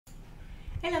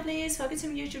Hey lovelies, welcome to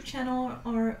my YouTube channel,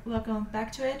 or welcome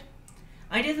back to it.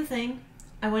 I did the thing,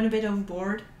 I went a bit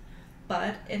overboard,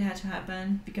 but it had to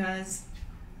happen because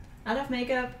I love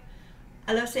makeup,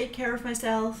 I love taking care of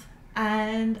myself,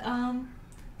 and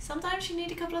sometimes you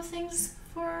need a couple of things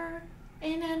for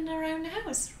in and around the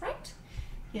house, right?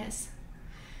 Yes.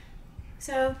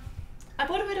 So I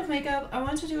bought a bit of makeup, I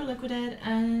want to do a look with it,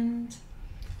 and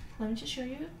let me just show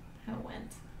you how it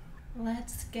went.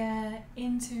 Let's get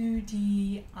into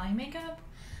the eye makeup.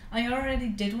 I already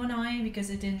did one eye because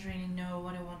I didn't really know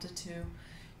what I wanted to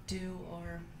do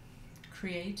or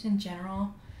create in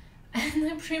general. And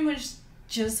I pretty much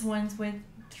just went with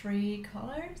 3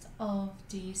 colors of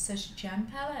the Such Gem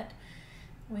palette,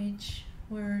 which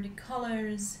were the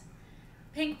colors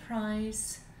Pink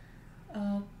Price,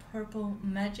 Purple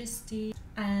Majesty,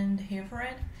 and Here For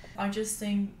It. I just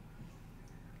think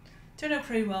turned out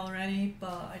pretty well already,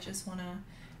 but I just want to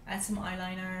add some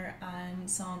eyeliner and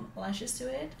some lashes to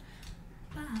it.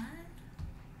 But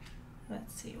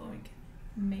let's see what we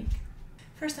can make.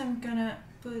 First I'm gonna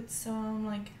put some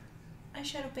like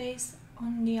eyeshadow base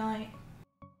on the eye,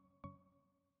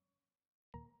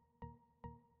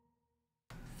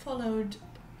 followed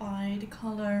by the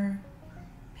color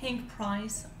Pink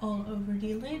Price all over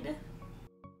the lid.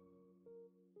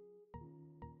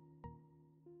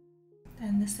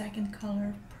 And the second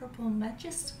color, Purple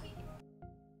Majesty.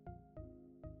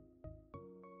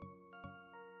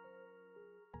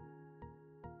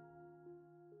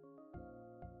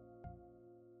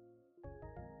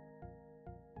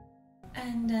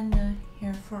 And then the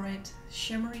Here For It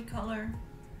shimmery color.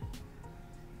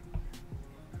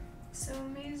 So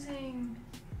amazing.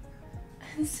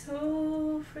 And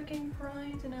so freaking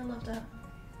bright, and I love that.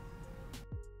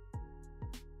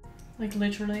 Like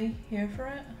literally, Here For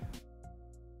It.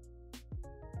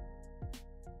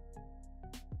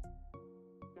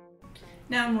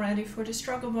 Now I'm ready for the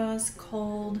Struggle Buzz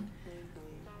called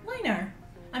liner.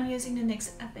 I'm using the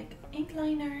NYX Epic ink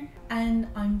liner, and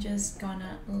I'm just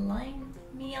gonna line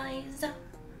me eyes.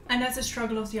 And that's the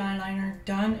struggle of the eyeliner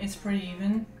done. It's pretty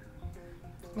even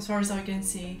as far as I can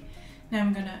see. Now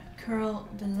I'm gonna curl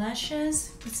the lashes,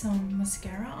 put some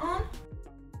mascara on.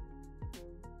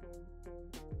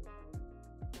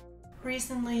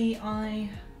 Recently I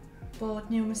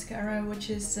bought new mascara, which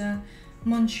is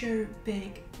Monsieur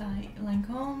Big by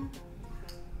Lancome.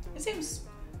 It seems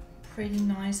pretty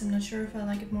nice. I'm not sure if I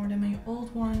like it more than my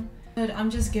old one, but I'm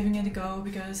just giving it a go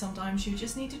because sometimes you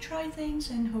just need to try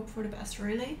things and hope for the best,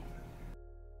 really.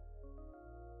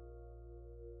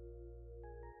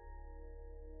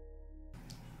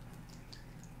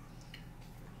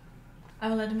 I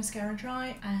will let the mascara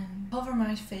dry and cover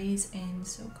my face in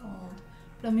so-called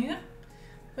Glamour,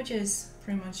 which is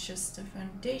pretty much just a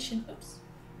foundation. Oops.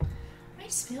 I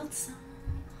spilled some.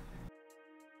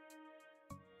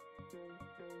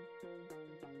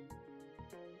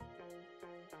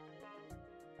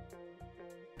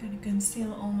 Gonna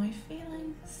conceal all my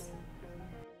feelings.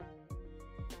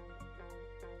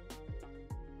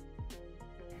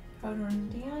 Powder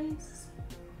under the eyes.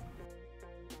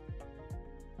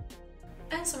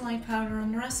 And some light powder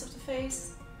on the rest of the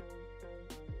face.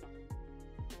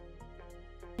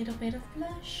 A little bit of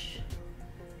blush.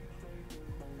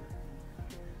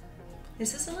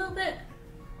 This is a little bit,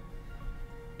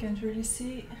 can't really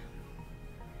see.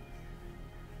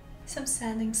 Some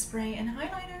setting spray and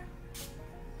highlighter.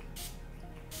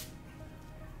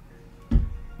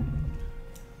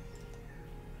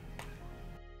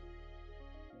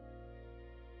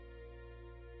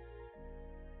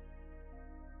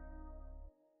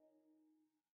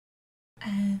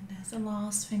 And as a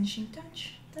last finishing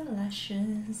touch, the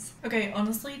lashes. Okay,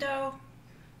 honestly though,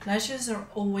 lashes are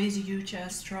always a huge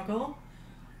ass struggle.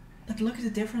 But look at the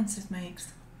difference it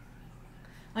makes.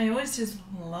 I always just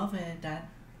love it that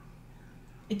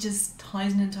it just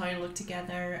ties an entire look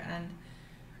together, and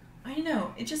I don't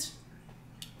know, it just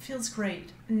feels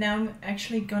great. Now I'm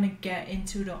actually gonna get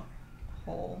into the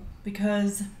haul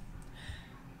because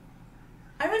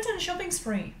I went on a shopping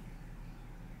spree.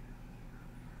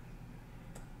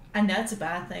 And that's a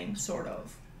bad thing, sort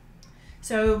of.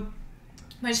 So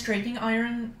my straightening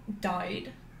iron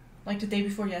died like the day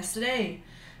before yesterday.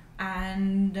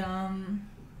 And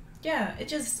yeah, it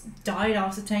just died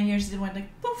after 10 years. It went like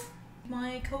poof.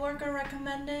 My coworker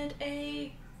recommended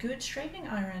a good straightening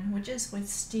iron, which is with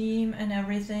steam and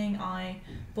everything. I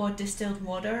bought distilled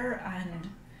water,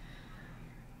 and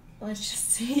let's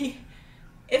just see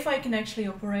if I can actually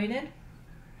operate it.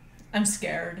 I'm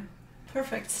scared.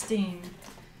 Perfect steam.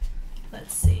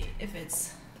 Let's see if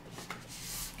it's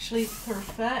actually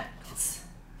perfect.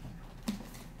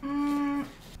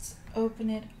 open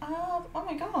it up. Oh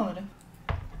my god.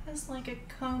 It has like a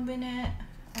comb in it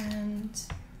and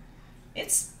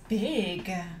it's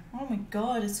big. Oh my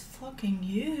god, it's fucking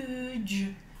huge.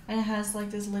 And it has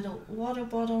like this little water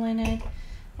bottle in it.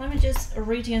 Let me just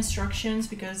read the instructions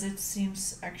because it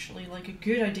seems actually like a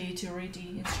good idea to read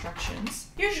the instructions.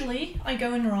 Usually I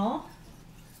go in raw,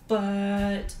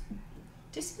 but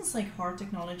this is like hard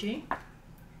technology.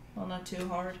 Well, not too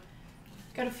hard.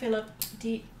 Gotta fill up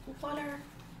the water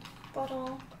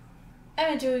bottle.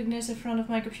 Am I doing this in front of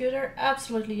my computer?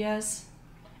 Absolutely yes.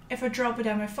 If I drop it,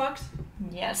 am I fucked?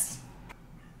 Yes.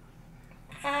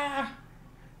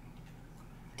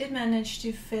 Did manage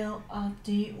to fill up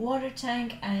the water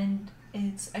tank and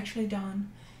it's actually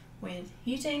done with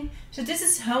heating. So this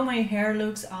is how my hair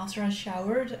looks after I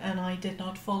showered and I did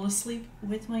not fall asleep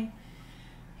with my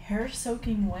hair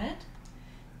soaking wet.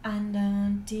 And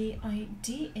the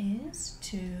idea is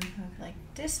to have like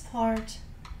this part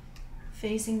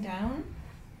facing down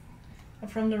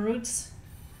and from the roots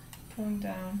going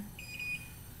down.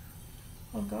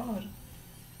 Oh god,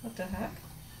 what the heck?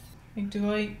 Like,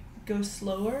 do I go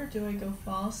slower? Do I go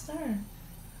faster?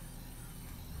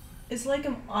 It's like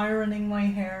I'm ironing my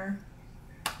hair.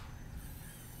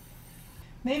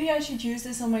 Maybe I should use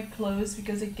this on my clothes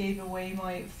because it gave away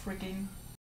my freaking...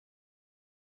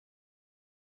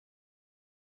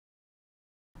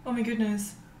 Oh my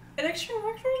goodness. It actually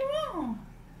worked really well.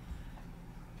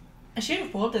 I should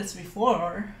have bought this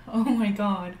before. Oh my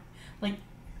god. Like,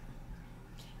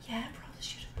 yeah, I probably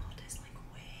should have bought this like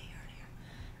way earlier.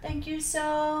 Thank you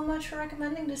so much for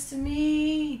recommending this to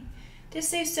me. This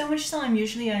saves so much time.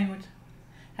 Usually I would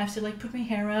have to like put my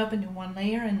hair up and do one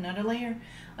layer and another layer.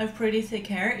 I have pretty thick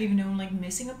hair even though I'm like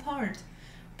missing a part.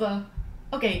 But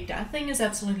okay, that thing is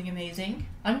absolutely amazing.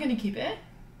 I'm gonna keep it.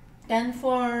 Then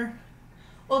for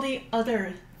all the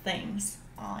other things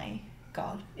I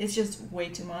got, it's just way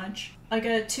too much. I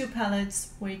got 2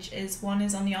 palettes, which is one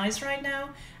is on the ice right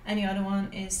now and the other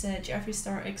one is a Jeffree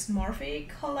Star X Morphe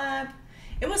collab.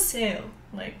 It was sale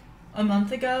like a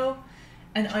month ago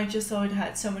and I just saw it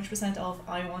had so much % off.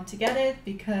 I want to get it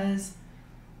because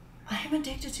I am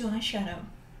addicted to eyeshadow.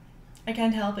 I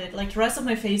can't help it. Like the rest of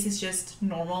my face is just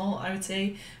normal, I would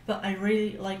say, but I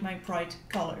really like my bright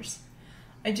colors.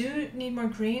 I do need more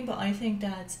green, but I think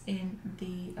that's in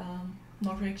the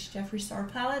Morphe X Jeffree Star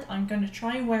palette. I'm gonna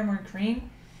try and wear more green.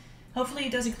 Hopefully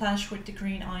it doesn't clash with the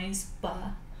green eyes,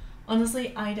 but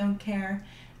honestly I don't care.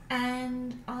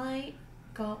 And I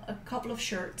got a couple of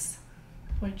shirts,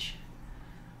 which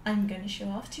I'm gonna show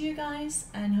off to you guys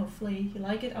and hopefully you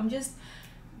like it. I'm just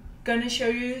gonna show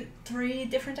you 3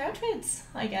 different outfits,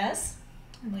 I guess.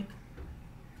 And like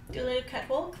do a little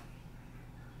catwalk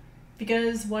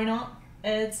because why not?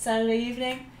 It's Saturday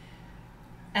evening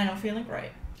and I'm feeling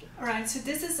great. Alright, so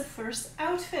this is the first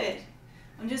outfit.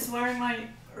 I'm just wearing my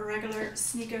regular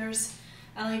sneakers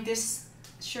and like this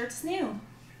shirt's new.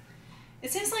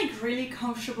 It seems like really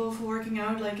comfortable for working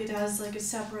out, like it has like a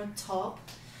separate top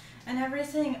and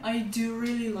everything. I do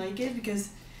really like it because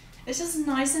it's just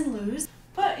nice and loose.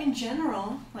 But in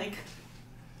general, like,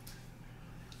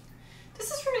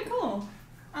 this is really cool.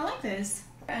 I like this.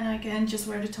 And I can just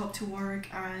wear the top to work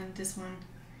and this one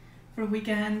for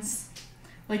weekends.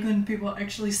 Like when people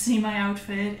actually see my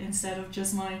outfit instead of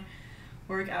just my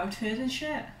work outfit and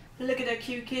shit. But look at that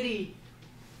cute kitty.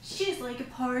 She's like a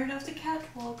part of the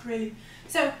catwalk, really.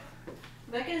 So,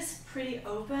 the back is pretty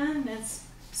open. That's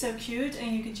so cute.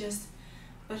 And you can just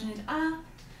button it up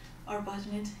or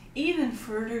button it even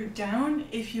further down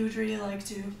if you would really like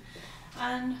to.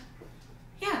 And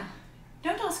yeah,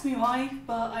 don't ask me why,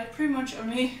 but I pretty much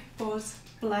only bought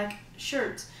black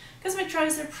shirts because my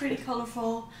trousers are pretty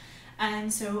colorful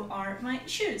and so are my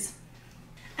shoes.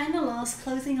 And the last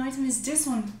clothing item is this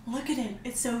one. Look at it,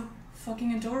 it's so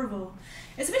fucking adorable.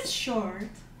 It's a bit short,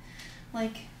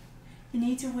 like you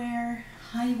need to wear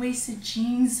high-waisted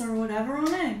jeans or whatever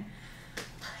on it,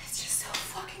 but it's just so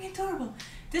fucking adorable.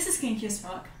 This is kinky as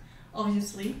fuck,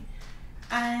 obviously,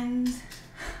 and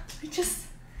I just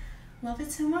love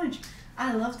it so much.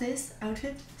 I love this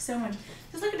outfit so much.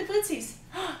 Just look at the bootsies.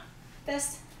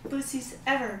 Best bootsies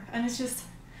ever. And it's just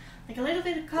like a little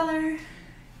bit of color, a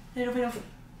little bit of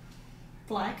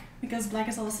black, because black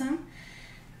is awesome.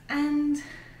 And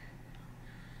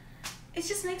it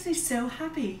just makes me so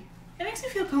happy. It makes me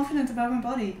feel confident about my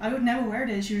body. I would never wear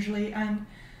this usually, and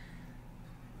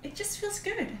it just feels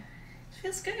good. It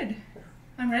feels good.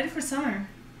 I'm ready for summer.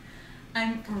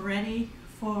 I'm ready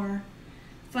for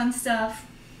fun stuff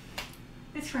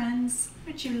with friends,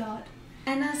 with you lot.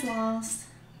 And as last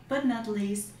but not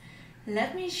least,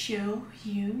 let me show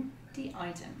you the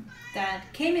item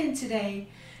that came in today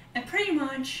and pretty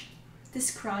much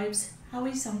describes how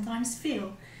we sometimes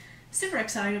feel. Super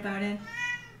excited about it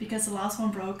because the last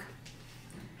one broke.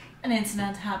 An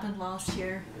incident happened last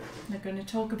year. I'm not going to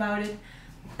talk about it,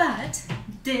 but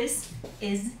this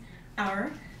is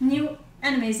our new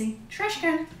and amazing trash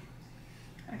can.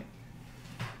 Okay.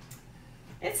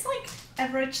 It's like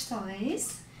average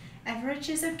size. Average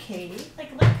is okay.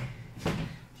 Like, look,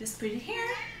 just put it here.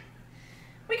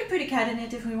 We can put a cat in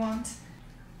it if we want.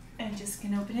 And just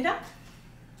can open it up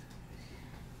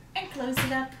and close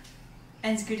it up,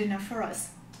 and it's good enough for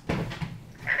us.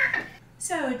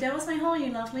 So that was my haul,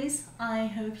 you lovelies. I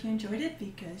hope you enjoyed it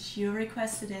because you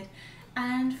requested it.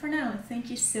 And for now,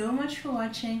 thank you so much for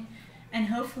watching, and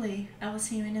hopefully I will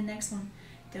see you in the next one.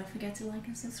 Don't forget to like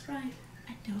and subscribe,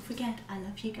 and don't forget, I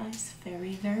love you guys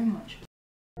very, very much.